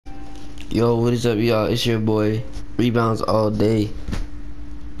Yo, what is up, y'all? It's your boy, Rebounds All Day,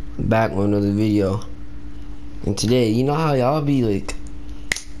 back with another video. And today, you know how y'all be like,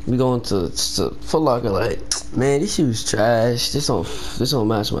 we going to Foot Locker like, man, these shoes trash. This don't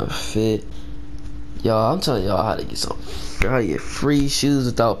match my fit. Y'all, I'm telling y'all how to get free shoes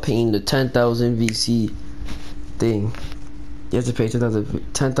without paying the 10,000 VC thing. You have to pay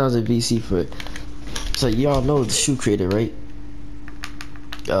 10,000 VC for it. So y'all know the shoe creator, right?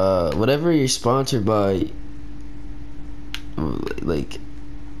 Whatever you're sponsored by, like,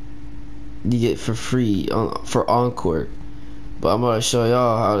 you get for free for Encore. But I'm gonna show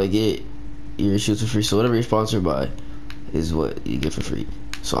y'all how to get your shoes for free. So whatever you're sponsored by is what you get for free.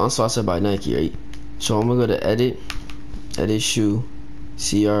 So I'm sponsored by Nike, right? So I'm gonna go to edit shoe.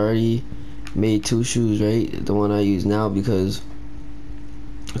 See, I already made 2 shoes, right? The one I use now because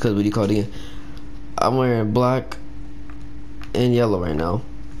what do you call it again? I'm wearing black and yellow right now.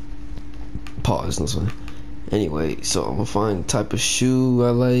 Pause, this one. Anyway, so I'm gonna find the type of shoe I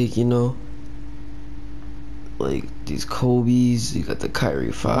like, you know. Like these Kobe's, you got the Kyrie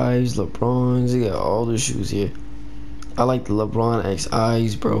 5s, LeBrons, you got all the shoes here. I like the LeBron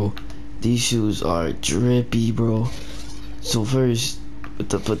XI's, bro. These shoes are drippy, bro. So first, with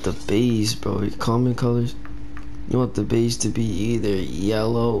the base, bro, your common colors, you want the base to be either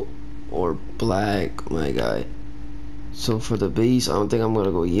yellow or black, my guy. So for the base, I don't think I'm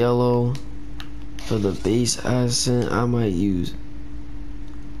gonna go yellow. For the base accent, I might use,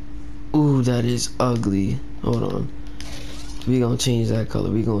 ooh, that is ugly. Hold on, we gonna change that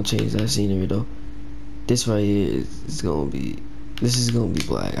color. We gonna change that scenery though. This right here is gonna be, this is gonna be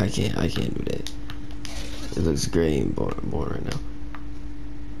black. I can't do that. It looks gray and boring right now.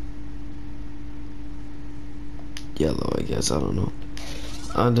 Yellow, I guess, I don't know.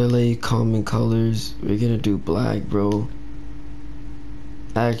 Underlay, common colors, we're gonna do black, bro.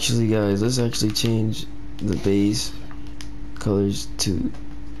 Actually, guys, let's actually change the base colors to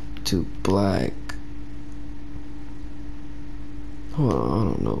black. Hold on, I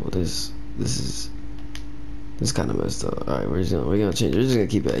don't know. This kind of messed up. All right, we're gonna change. We're just gonna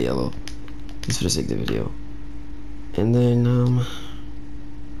keep it at yellow, just for the sake of the video. And then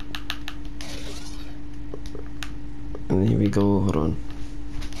and here we go. Hold on.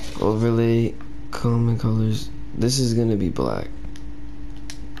 Overlay, common colors. This is gonna be black.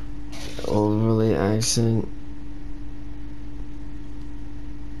 Overlay accent.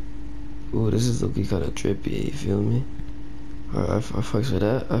 Ooh, this is looking kind of drippy, you feel me? Alright, I fucks with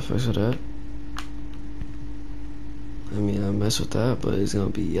that. I mean, I mess with that, but it's gonna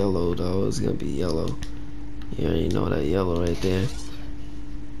be yellow, though. It's gonna be yellow. You already know that yellow right there.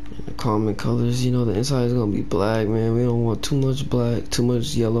 And the common colors, you know, the inside is gonna be black, man. We don't want too much black, too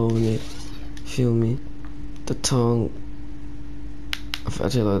much yellow in it. Feel me? The tongue, if I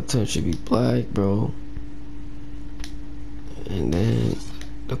tell you the tongue should be black, bro. And then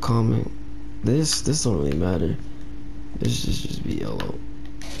the comment, this don't really matter. This should just be yellow.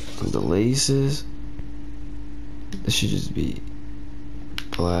 And the laces, this should just be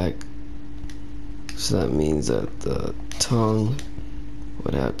black. So that means that the tongue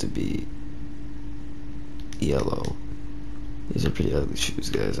would have to be yellow. These are pretty ugly shoes,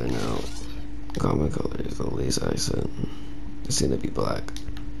 guys, I know. Common colors, the lace accent, it's gonna be black.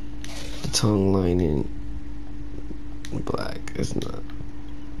 The tongue lining, black. It's not.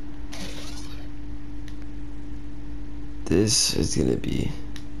 This is gonna be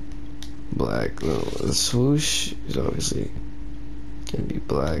black. No, the swoosh is obviously gonna be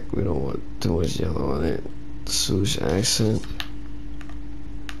black. We don't want too much yellow on it. The swoosh accent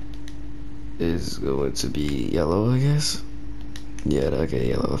is going to be yellow, I guess. Yeah, okay,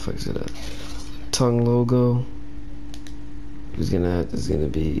 yellow affects it. Tongue logo is gonna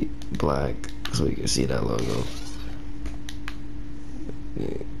be black, so you can see that logo.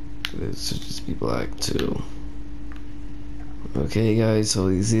 It should just be black too. Okay, guys, so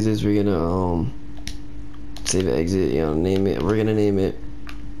you see this, we're gonna save and exit, you know, name it. We're gonna name it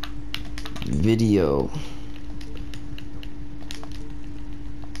video.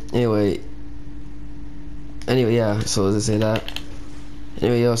 Anyway, yeah, so let's say that.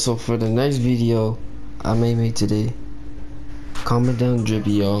 Anyway, y'all, so for the next video I may make today, comment down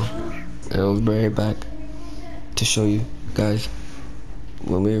drippy, y'all, and I'll be right back to show you guys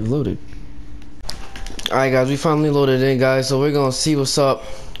when we're loaded. Alright, guys, we finally loaded in, guys, so we're gonna see what's up.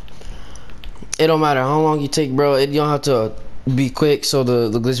 It don't matter how long you take, bro. You don't have to be quick so the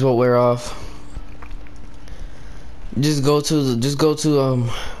glitch won't wear off. Just go to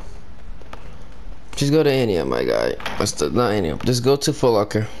Ania, my guy. Not Ania. Just go to Foot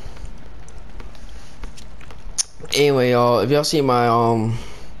Locker. Anyway, y'all, if y'all see my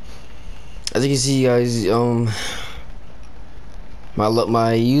As you can see, guys, my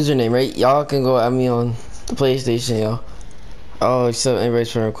username, right? Y'all can go at me on the PlayStation, y'all. I'll accept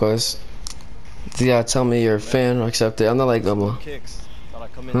anybody's friend request. So you gotta tell me you're a fan or accept it. I'm not like I'm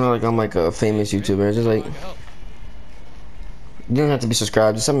like a famous YouTuber. Just like, you don't have to be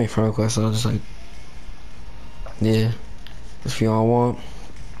subscribed. Just send me a friend request. I'll just like, yeah, if y'all want.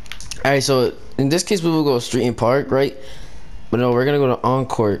 Alright, so in this case we will go Street and Park, right? But no, we're gonna go to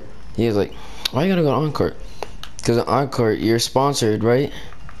Encore. He was like, why are you gonna go to Encore? Because in Encore you're sponsored, right?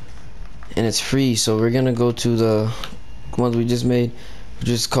 And it's free. So we're gonna go to the ones we just made, which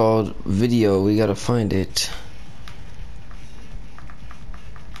is called Video. We gotta find it.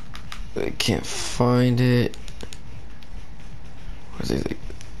 I can't find it.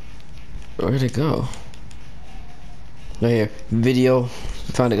 Where did it go? Right here, Video.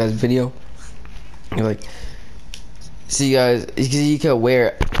 Found it, guys. Video. You're like, see, guys, you can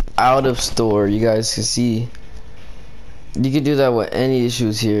wear out of store. You guys can see. You can do that with any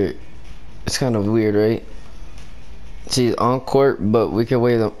issues here. It's kind of weird, right? See, on court, but we can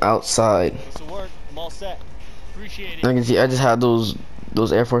wear them outside. I'm all set. Appreciate it. I can see. I just had those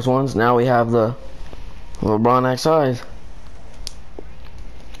Air Force Ones. Now we have the LeBron X size.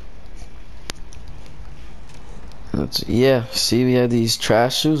 Yeah, see, we have these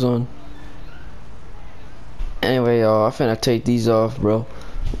trash shoes on. Anyway, y'all, I'm finna take these off, bro.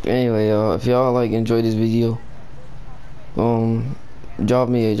 Anyway, y'all, if y'all like enjoy this video, drop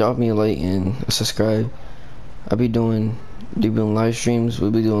me a like and a subscribe. I'll be doing live streams.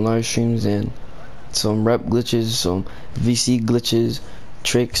 We'll be doing live streams and some rep glitches, some VC glitches,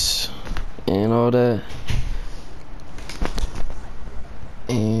 tricks, and all that.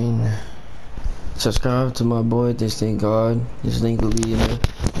 And subscribe to my boy, This Thank God. His link will be in the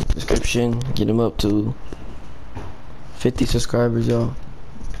description. Get him up to 50 subscribers, y'all.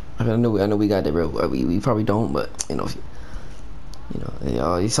 I know we got that, bro. We probably don't, but you know,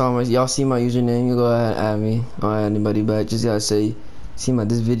 y'all see my username. You go ahead and add me. I don't add anybody back. Just gotta say, see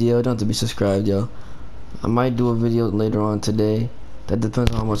this video. Don't have to be subscribed, y'all. I might do a video later on today. That depends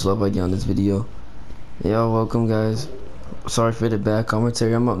on how much love I get on this video. Y'all welcome, guys. Sorry for the bad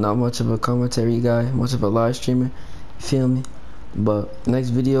commentary. I'm not much of a commentary guy, much of a live streamer. You feel me? But next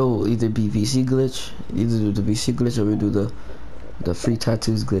video will either be VC glitch, either do the VC glitch, or we do the free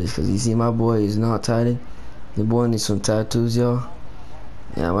tattoos glitch. Cause you see, my boy is not tatted. The boy needs some tattoos, y'all.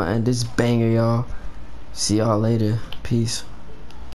 Yeah, I'm gonna end this banger, y'all. See y'all later. Peace.